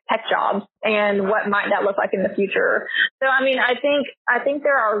with tech jobs and what might that look like in the future. So, I mean, I think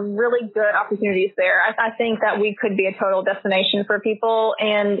there are really good opportunities there. I think that we could be a total destination for people,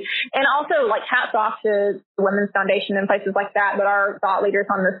 and also like hats off to the Women's Foundation and places like that are thought leaders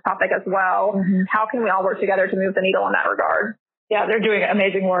on this topic as well. How can we all work together to move the needle in that regard? Yeah, they're doing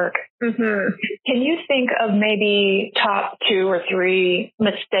amazing work. Can you think of maybe top 2 or 3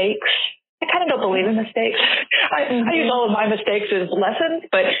 mistakes? I kind of don't believe in mistakes. I use all of my mistakes as lessons,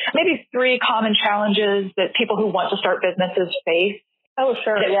 but maybe 3 common challenges that people who want to start businesses face. Oh,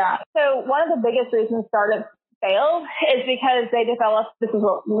 sure. Yeah. So one of the biggest reasons startups fail is because they develop, this is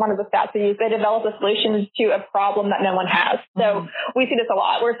one of the stats we use, they develop a solution to a problem that no one has. So we see this a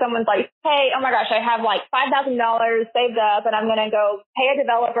lot where someone's like, hey, oh my gosh, I have like $5,000 saved up and I'm going to go pay a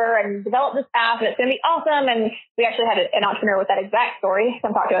developer and develop this app and it's going to be awesome. And we actually had an entrepreneur with that exact story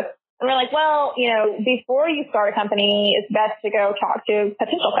come talk to us. And we're like, well, before you start a company, it's best to go talk to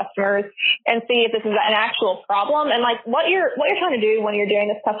potential customers and see if this is an actual problem. And like what you're trying to do when you're doing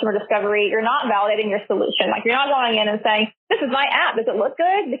this customer discovery, you're not validating your solution. Like you're not going in and saying, this is my app. Does it look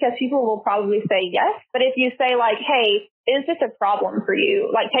good? Because people will probably say yes. But if you say like, hey, is this a problem for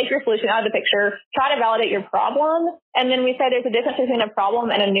you? Like take your solution out of the picture, try to validate your problem. And then we say there's a difference between a problem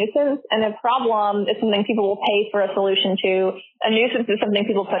and a nuisance. And a problem is something people will pay for a solution to. A nuisance is something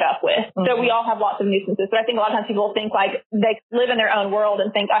people put up with. So we all have lots of nuisances. But I think a lot of times people think like they live in their own world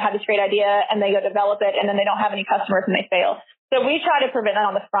and think, I have this great idea, and they go develop it and then they don't have any customers and they fail. So we try to prevent that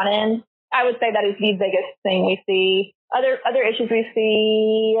on the front end. I would say that is the biggest thing we see. Other issues we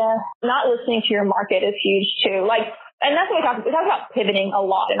see, not listening to your market is huge too. And that's what we talk about pivoting a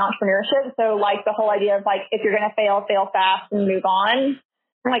lot in entrepreneurship. So like the whole idea of like, if you're going to fail fast and move on.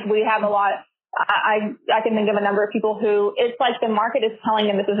 Like we have a lot, I can think of a number of people who it's like the market is telling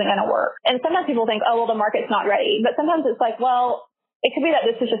them this isn't going to work. And sometimes people think, oh, well, the market's not ready. But sometimes it's like, well, it could be that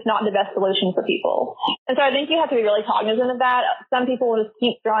this is just not the best solution for people. And so I think you have to be really cognizant of that. Some people will just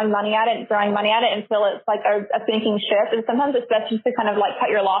keep throwing money at it until it's like a sinking ship. And sometimes it's best just to kind of like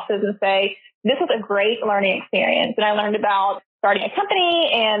cut your losses and say, this was a great learning experience. And I learned about starting a company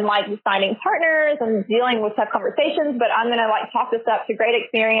and like finding partners and dealing with tough conversations, but I'm going to like chalk this up to great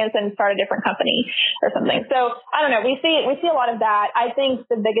experience and start a different company or something. So I don't know. We see a lot of that. I think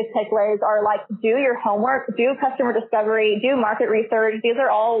the biggest takeaways are like, do your homework, do customer discovery, do market research. These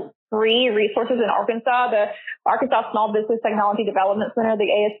are all free resources in Arkansas. The Arkansas Small Business Technology Development Center, the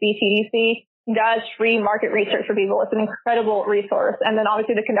ASB/TDC, does free market research for people. It's an incredible resource. And then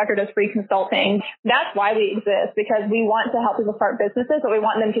obviously the Conductor does free consulting. That's why we exist, because we want to help people start businesses, but we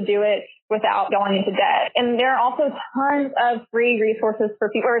want them to do it without going into debt. And there are also tons of free resources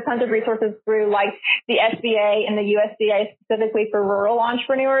for people, or tons of resources through like the SBA and the USDA specifically for rural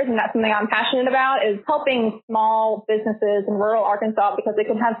entrepreneurs. And that's something I'm passionate about, is helping small businesses in rural Arkansas, because they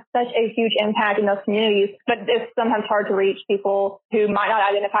can have such a huge impact in those communities. But it's sometimes hard to reach people who might not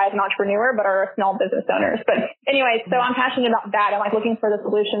identify as an entrepreneur, but are small business owners. But anyway, so I'm passionate about that. I'm like looking for the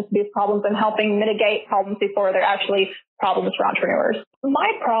solutions to these problems and helping mitigate problems before they're actually problems for entrepreneurs.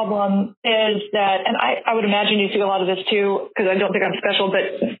 My problem is that, and I would imagine you see a lot of this too, because I don't think I'm special, but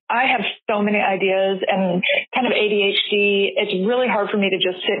I have so many ideas and kind of ADHD. It's really hard for me to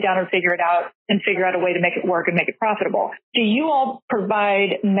just sit down and figure it out and figure out a way to make it work and make it profitable. Do you all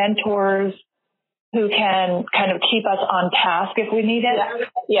provide mentors who can kind of keep us on task if we need it?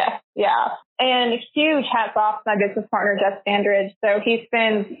 Yeah. And huge hats off to my business partner, Jeff Sandridge. So he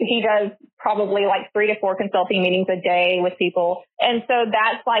does probably like 3 to 4 consulting meetings a day with people. And so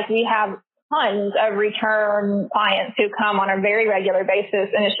that's like, we have tons of return clients who come on a very regular basis.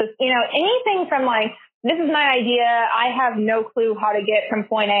 And it's just, anything from like, this is my idea. I have no clue how to get from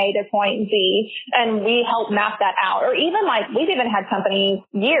point A to point Z. And we help map that out. Or even like, we've even had companies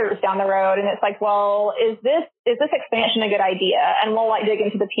years down the road, and it's like, well, is this expansion a good idea? And we'll like dig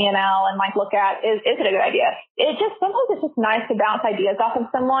into the P&L and like look at, is it a good idea? Sometimes it's just nice to bounce ideas off of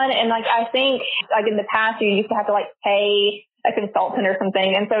someone. And like, I think like in the past, you used to have to like pay a consultant or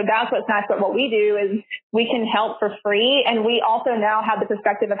something. And so that's what's nice about what we do, is we can help for free. And we also now have the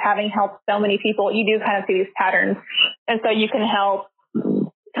perspective of having helped so many people. You do kind of see these patterns. And so you can help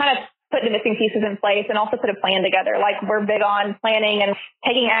kind of put the missing pieces in place and also put a plan together. Like, we're big on planning and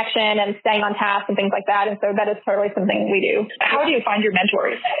taking action and staying on task and things like that. And so that is totally something we do. How do you find your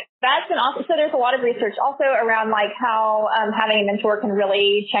mentors? That's been awesome. So there's a lot of research also around like how having a mentor can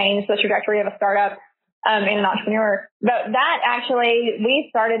really change the trajectory of a startup. And an entrepreneur. But that actually, we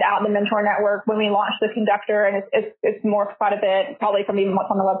started out the Mentor Network when we launched the Conductor, and it's morphed quite a bit, probably from even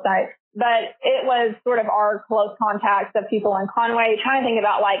what's on the website. But it was sort of our close contacts of people in Conway trying to think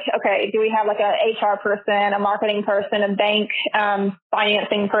about like, okay, do we have like a HR person, a marketing person, a bank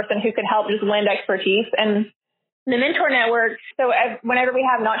financing person who could help just lend expertise? And the Mentor Network, so whenever we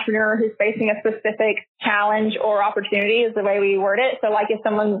have an entrepreneur who's facing a specific challenge or opportunity is the way we word it. So like if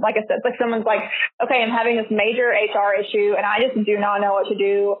someone, like I said, like someone's like, okay, I'm having this major HR issue and I just do not know what to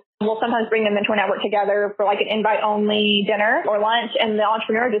do. We'll sometimes bring the Mentor Network together for like an invite-only dinner or lunch. And the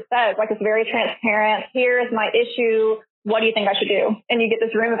entrepreneur just says, like, it's very transparent. Here's my issue. What do you think I should do? And you get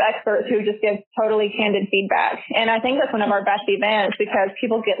this room of experts who just give totally candid feedback. And I think that's one of our best events, because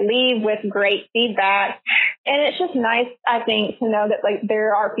people leave with great feedback. And it's just nice, I think, to know that like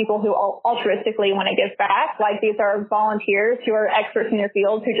there are people who altruistically want to give back. Like, these are volunteers who are experts in their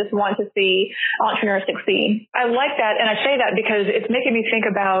fields who just want to see entrepreneurs succeed. I like that. And I say that because it's making me think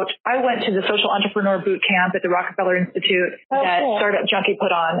about, I went to the Social Entrepreneur Boot Camp at the Rockefeller Institute that Startup Junkie put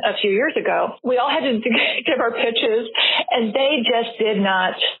on a few years ago. We all had to give our pitches. And they just did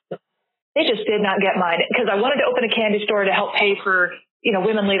not get mine, because I wanted to open a candy store to help pay for,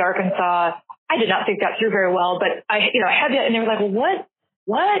 Women Lead Arkansas. I did not think that through very well, but I had that, and they were like, well, what?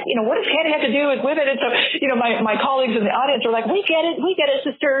 What does candy have to do with women? And so, my colleagues in the audience are like, we get it,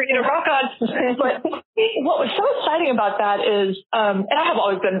 sister, rock on. But what was so exciting about that is, and I have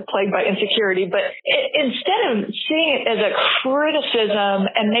always been plagued by insecurity, but instead of seeing it as a criticism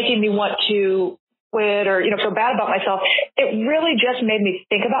and making me want to quit or, feel bad about myself, it really just made me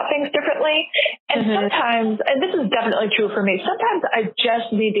think about things differently. And sometimes, and this is definitely true for me, sometimes I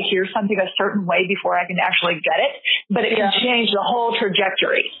just need to hear something a certain way before I can actually get it, but it can change the whole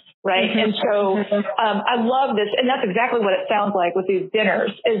trajectory. Right. And so I love this. And that's exactly what it sounds like with these dinners,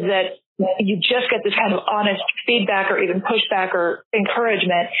 is that you just get this kind of honest feedback or even pushback or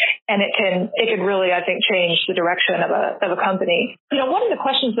encouragement. And it can really, I think, change the direction of a company. One of the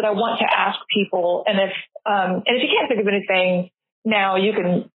questions that I want to ask people, and if you can't think of anything now, you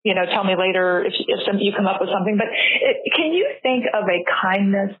can, tell me later if you come up with something, but can you think of a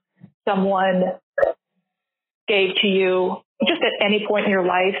kindness someone gave to you just at any point in your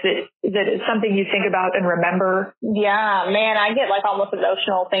life that is something you think about and remember? Yeah, man, I get like almost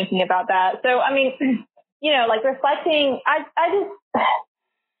emotional thinking about that. So, I mean, like reflecting, I've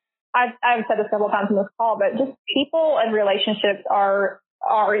said this a couple of times in this call, but just people and relationships are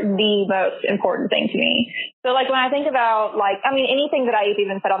the most important thing to me. So like when I think about anything that I've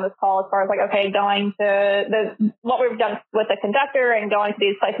even said on this call, as far as like, okay, going to what we've done with the conductor and going to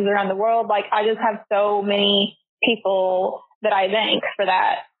these places around the world, like I just have so many people that I thank for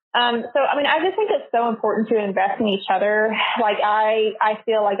that. I just think it's so important to invest in each other. Like I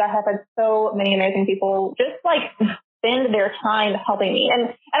feel like I have had so many amazing people just like spend their time helping me. And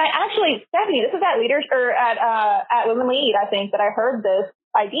I actually, Stephanie, this is at at Women Lead, I think, that I heard this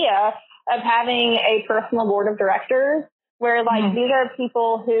idea of having a personal board of directors where like these are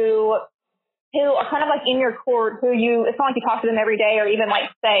people who are kind of like in your court, it's not like you talk to them every day or even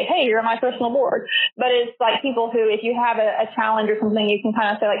like say, hey, you're on my personal board. But it's like people who, if you have a challenge or something, you can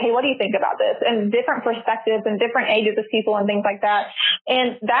kind of say like, hey, what do you think about this? And different perspectives and different ages of people and things like that.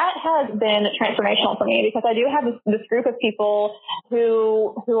 And that has been transformational for me because I do have this group of people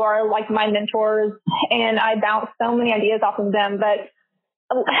who are like my mentors, and I bounce so many ideas off of them. But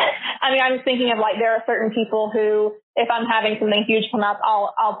I'm thinking of like, there are certain people who, if I'm having something huge come up,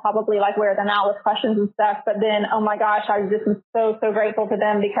 I'll probably like wear them out with questions and stuff. But then, oh my gosh, I just am so grateful to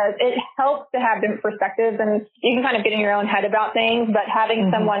them because it helps to have different perspectives, and you can kind of get in your own head about things, but having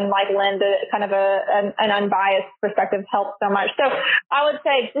someone like lend a kind of an unbiased perspective helps so much. So I would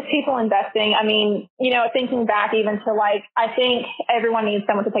say just people investing. Thinking back even to like, I think everyone needs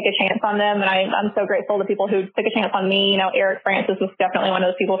someone to take a chance on them. And I'm so grateful to people who took a chance on me. Eric Francis was definitely one of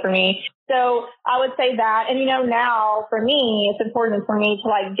those people for me. So I would say that. And, now for me, it's important for me to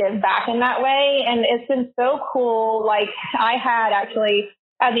like give back in that way. And it's been so cool. Like I had actually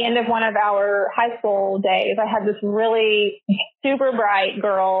at the end of one of our high school days, I had this really super bright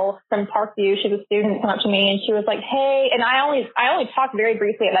girl from Parkview. She was a student, come up to me and she was like, hey, and I only talked very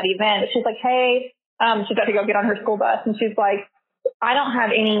briefly at that event. She's like, hey, she's about to go get on her school bus. And she's like, I don't have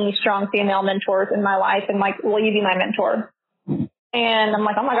any strong female mentors in my life. And like, will you be my mentor? And I'm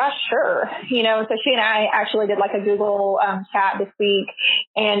like, oh my gosh, sure. So she and I actually did like a Google chat this week,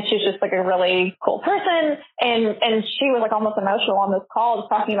 and she's just like a really cool person. And she was like almost emotional on this call, just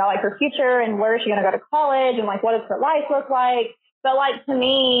talking about like her future and where is she going to go to college and like what does her life look like. But like to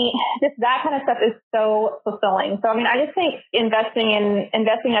me, just that kind of stuff is so fulfilling. So I just think investing in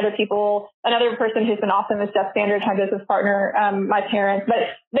other people. Another person who's been awesome is Jeff Sanders, my business partner, my parents.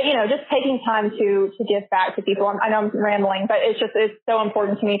 But just taking time to give back to people. I know I'm rambling, but it's so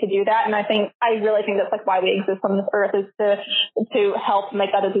important to me to do that. And I really think that's like why we exist on this earth, is to help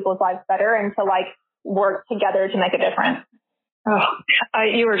make other people's lives better and to like work together to make a difference. Oh,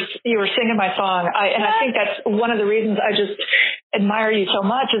 you were singing my song. I think that's one of the reasons I just admire you so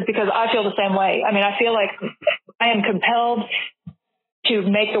much, is because I feel the same way. I feel like I am compelled to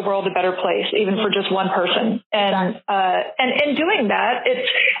make the world a better place, even for just one person. And in doing that,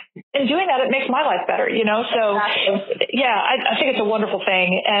 it makes my life better, So yeah, I think it's a wonderful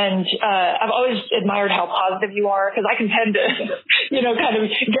thing. And I've always admired how positive you are, because I can tend to, kind of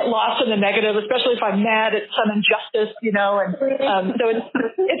get lost in the negative, especially if I'm mad at some injustice, and so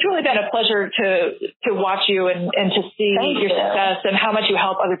it's really been a pleasure to watch you and to see your success and how much you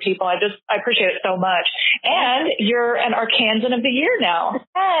help other people. I appreciate it so much. And you're an Arkansan of the Year now.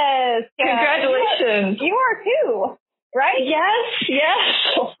 Yes. Congratulations. You are too, right? Yes.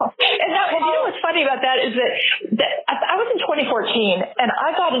 And what's funny about that is that I was in 2014 and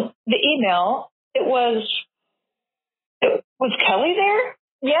I got the email. It was Kelly there?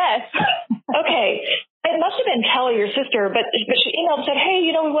 Yes. Okay. It must have been Kelly, your sister, but she emailed and said, hey,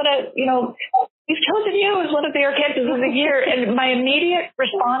 we want to, we've chosen you as one of the Arkansans of the Year. And my immediate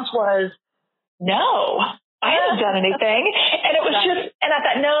response was, no, I haven't done anything. And it was and I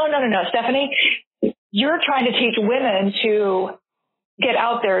thought, no, Stephanie, you're trying to teach women to get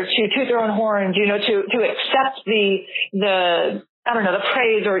out there, to toot their own horns, to accept the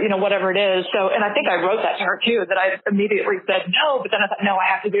praise or, whatever it is. So, and I think I wrote that to her too, that I immediately said no, but then I thought, no, I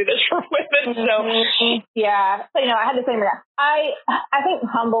have to do this for women. So yeah. So, I had the same reaction. I think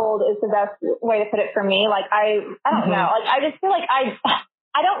humbled is the best way to put it for me. Like, I don't know. Like, I just feel like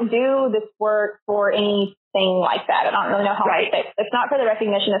I don't do this work for anything like that. I don't really know how to say it. It's not for the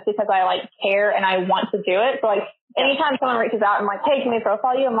recognition. It's because I like care and I want to do it. So like anytime someone reaches out and like, hey, can we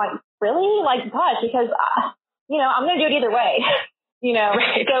profile you? I'm like, really? Like, gosh, because I'm going to do it either way,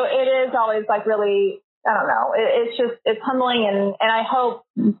 Right. So it is always like really, I don't know. It's humbling. And I hope,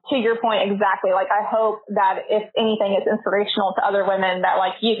 to your point, exactly. Like, I hope that if anything, it's inspirational to other women that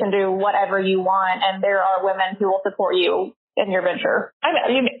like you can do whatever you want. And there are women who will support you in your venture.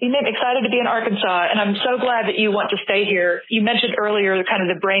 You made me excited to be in Arkansas, and I'm so glad that you want to stay here. You mentioned earlier kind of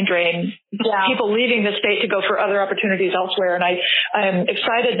the brain drain, people leaving the state to go for other opportunities elsewhere, and I'm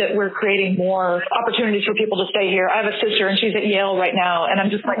excited that we're creating more opportunities for people to stay here. I have a sister, and she's at Yale right now, and I'm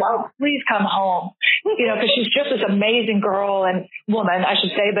just like, oh, please come home, because she's just this amazing girl and woman, I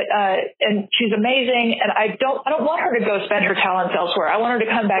should say, but and she's amazing, and I don't want her to go spend her talents elsewhere. I want her to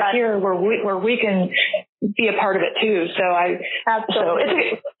come back here where we can be a part of it too. So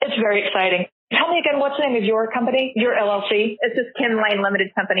it's very exciting. Tell me again, what's the name of your company, your LLC? It's just Kim Lane Limited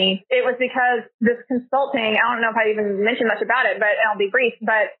Company. It was because this consulting, I don't know if I even mentioned much about it, but I'll be brief,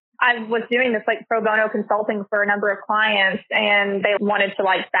 but I was doing this like pro bono consulting for a number of clients, and they wanted to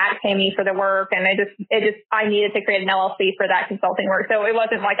like back pay me for the work. And I needed to create an LLC for that consulting work. So it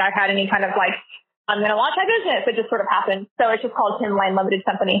wasn't like I had any kind of like, I'm going to launch my business. It just sort of happened. So it's just called Kim Lane Limited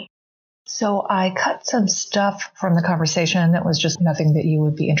Company. So I cut some stuff from the conversation that was just nothing that you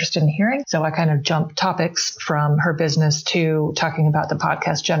would be interested in hearing. So I kind of jumped topics from her business to talking about the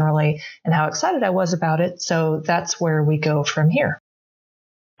podcast generally and how excited I was about it. So that's where we go from here.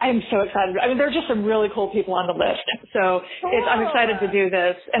 I am so excited. I mean, there are just some really cool people on the list. So I'm excited to do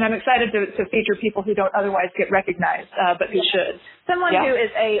this, and I'm excited to feature people who don't otherwise get recognized, but who should. Someone who is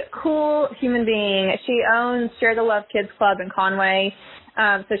a cool human being. She owns Share the Love Kids Club in Conway.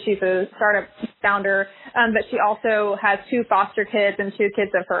 So she's a startup founder, but she also has 2 foster kids and 2 kids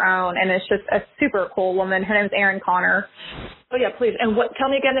of her own, and it's just a super cool woman. Her name is Erin Connor. Oh yeah, please. And tell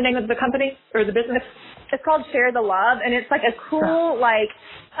me again the name of the company or the business. It's called Share the Love, and it's like a cool,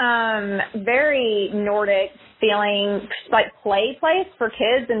 very Nordic feeling, like play place for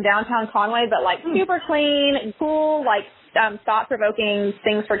kids in downtown Conway, but like super clean, cool, like thought-provoking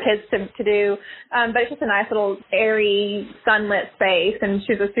things for kids to do. But it's just a nice little airy, sunlit space, and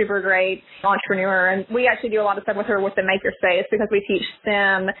she's a super great entrepreneur. And we actually do a lot of stuff with her with the Makerspace because we teach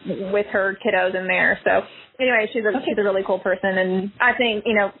STEM with her kiddos in there. So anyway, she's a really cool person. And I think,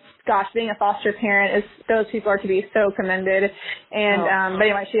 being a foster parent those people are to be so commended. And, but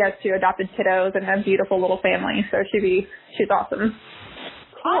anyway, she has 2 adopted kiddos and a beautiful little family. So she's awesome.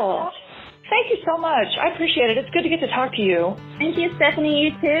 Cool. Thank you so much. I appreciate it. It's good to get to talk to you. Thank you, Stephanie.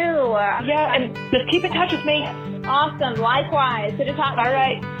 You too. Yeah, and just keep in touch with me. Awesome. Likewise. Good to talk. All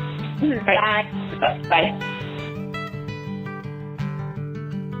right. Bye. Bye.